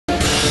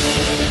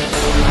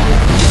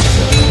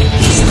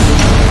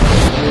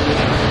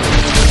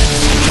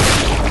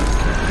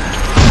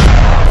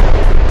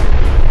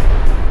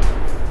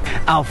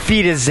Auf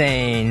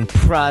Wiedersehen,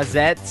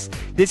 Prozets.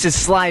 This is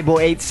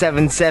SlyBoy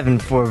 877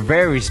 for a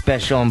very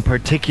special and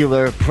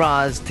particular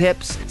Proz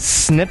Tipz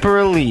Snipper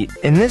Elite.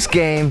 In this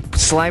game,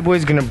 SlyBoy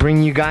is gonna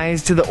bring you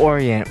guys to the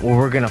Orient where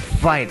we're gonna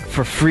fight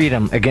for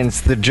freedom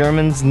against the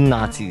Germans and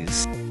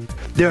Nazis.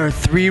 There are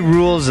 3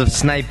 rules of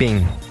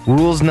sniping.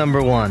 Rules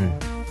number 1,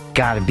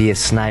 gotta be a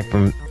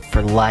sniper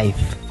for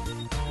life.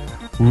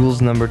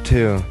 Rules number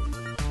 2,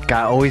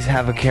 gotta always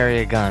carry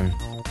a gun.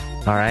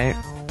 Alright?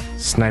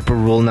 Sniper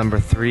rule number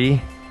 3,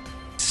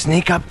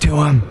 sneak up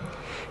to him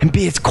and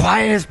be as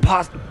quiet as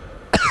possible.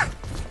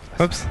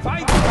 Oops.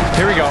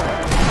 Here we go.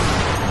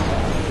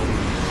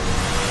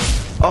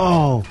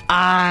 Oh,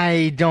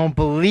 I don't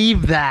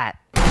believe that.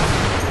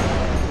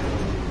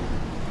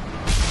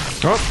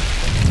 Oh.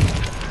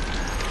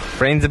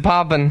 Brains are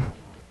popping.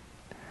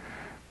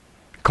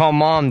 Call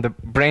mom, the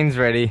brain's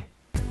ready.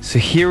 So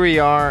here we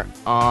are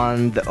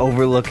on the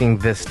overlooking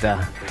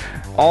vista.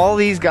 All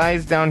these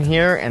guys down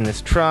here, and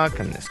this truck,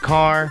 and this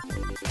car,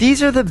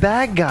 these are the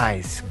bad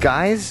guys,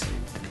 guys.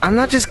 I'm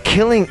not just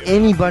killing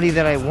anybody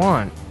that I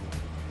want.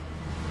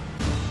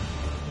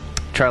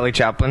 Charlie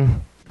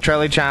Chaplin.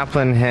 Charlie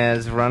Chaplin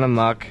has run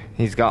amok.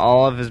 He's got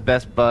all of his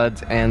best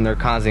buds, and they're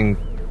causing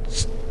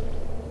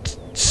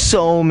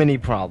so many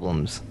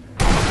problems.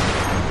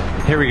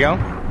 Here we go.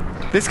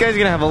 This guy's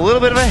gonna have a little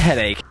bit of a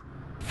headache.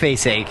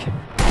 Face ache.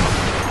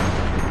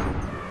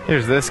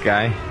 Here's this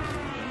guy.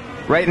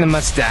 Right in the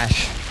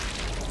mustache.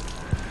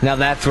 Now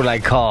that's what I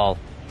call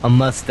a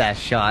mustache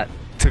shot.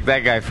 Took that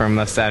guy for a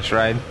mustache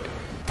ride.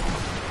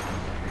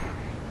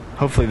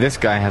 Hopefully this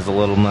guy has a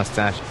little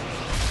mustache.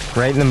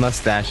 Right in the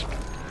mustache.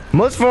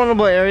 Most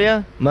vulnerable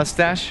area,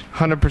 mustache,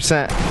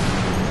 100%.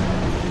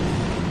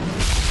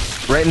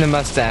 Right in the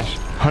mustache,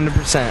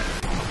 100%.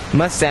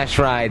 Mustache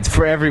rides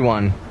for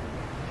everyone.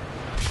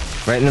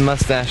 Right in the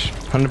mustache,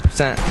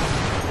 100%.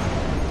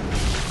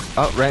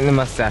 Oh, right in the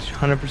mustache,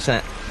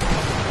 100%.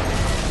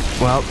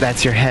 Well,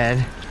 that's your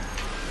head.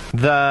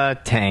 The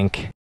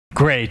tank.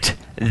 Great.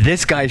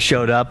 This guy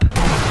showed up.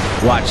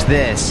 Watch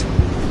this.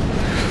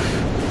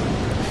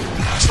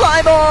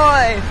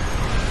 SlyBoy!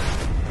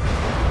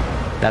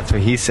 That's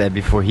what he said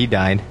before he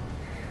died.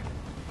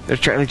 There's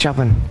Charlie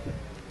Chaplin.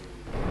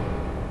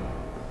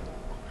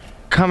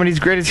 Comedy's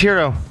greatest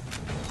hero.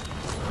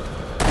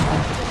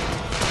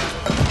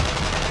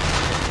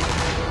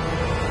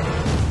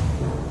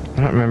 I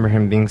don't remember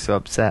him being so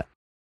upset.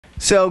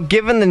 So,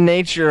 given the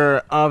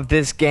nature of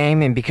this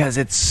game, and because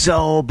it's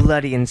so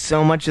bloody and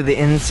so much of the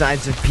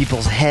insides of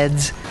people's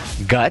heads,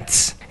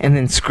 guts, and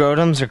then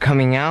scrotums are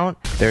coming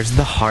out, there's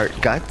the heart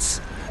guts,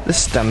 the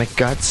stomach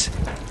guts,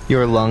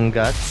 your lung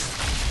guts.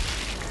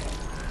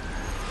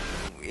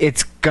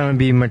 It's gonna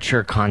be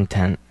mature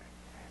content.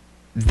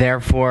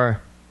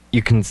 Therefore,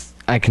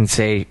 I can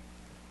say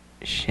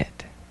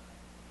shit.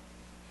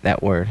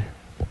 That word.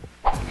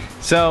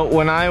 So,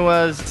 when I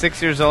was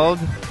 6 years old,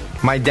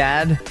 my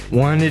dad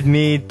wanted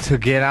me to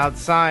get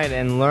outside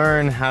and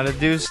learn how to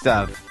do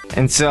stuff.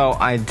 And so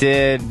I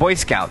did Boy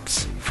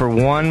Scouts for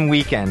 1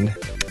 weekend,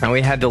 and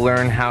we had to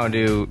learn how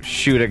to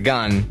shoot a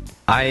gun.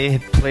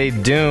 I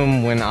played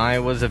Doom when I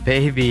was a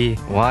baby.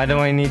 Why do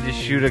I need to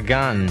shoot a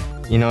gun?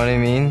 You know what I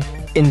mean?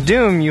 In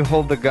Doom, you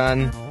hold the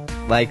gun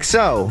like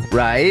so,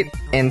 right?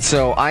 And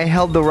so I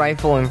held the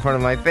rifle in front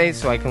of my face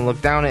so I can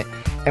look down it,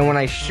 and when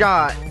I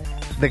shot,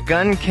 the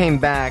gun came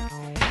back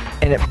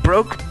and it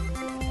broke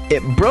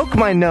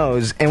my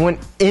nose and went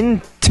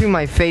into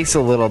my face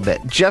a little bit,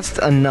 just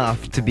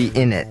enough to be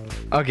in it.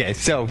 Okay,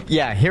 so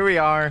yeah, here we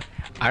are.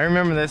 I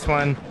remember this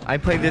one. I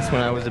played this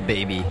when I was a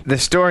baby. The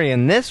story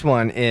in this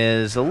one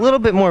is a little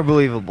bit more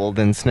believable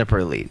than Snipper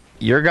Elite.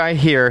 Your guy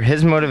here,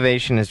 his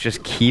motivation is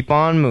just keep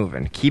on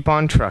moving, keep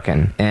on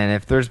trucking. And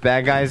if there's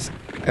bad guys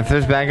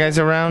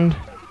around,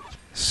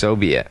 so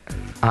be it.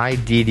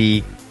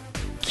 IDDQD.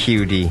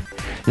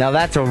 Now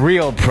that's a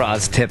real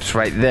Proz Tipz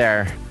right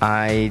there.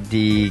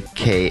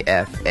 IDKFA.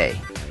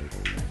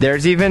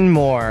 There's even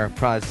more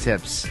Proz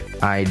Tipz.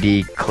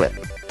 ID clip.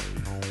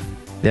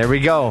 There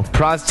we go.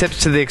 Proz Tipz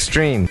to the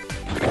extreme.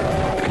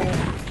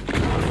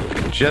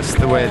 Just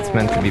the way it's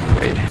meant to be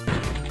played.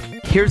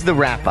 Here's the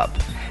wrap up.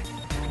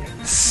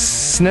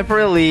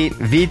 Snipper Elite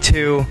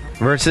V2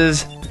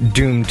 versus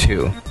Doom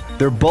 2.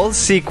 They're both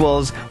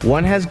sequels.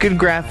 One has good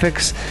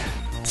graphics.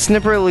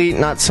 Snipper Elite,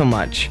 not so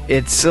much.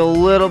 It's a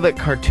little bit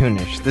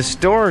cartoonish. The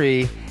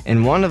story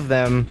in one of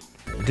them,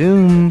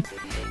 Doom,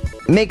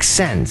 makes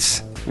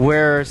sense.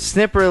 Where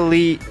Snipper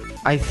Elite,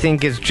 I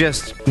think, is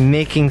just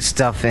making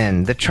stuff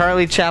in. The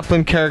Charlie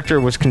Chaplin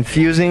character was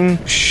confusing.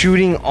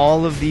 Shooting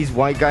all of these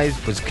white guys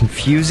was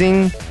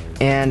confusing.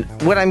 And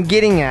what I'm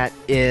getting at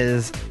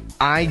is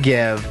I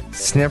give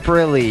Snipper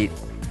Elite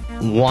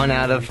 1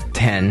 out of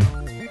 10,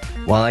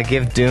 while I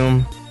give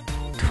Doom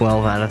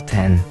 12 out of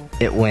 10.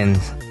 It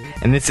wins.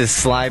 And this is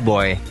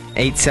SlyBoy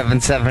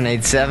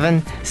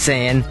 87787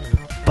 saying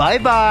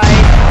bye-bye.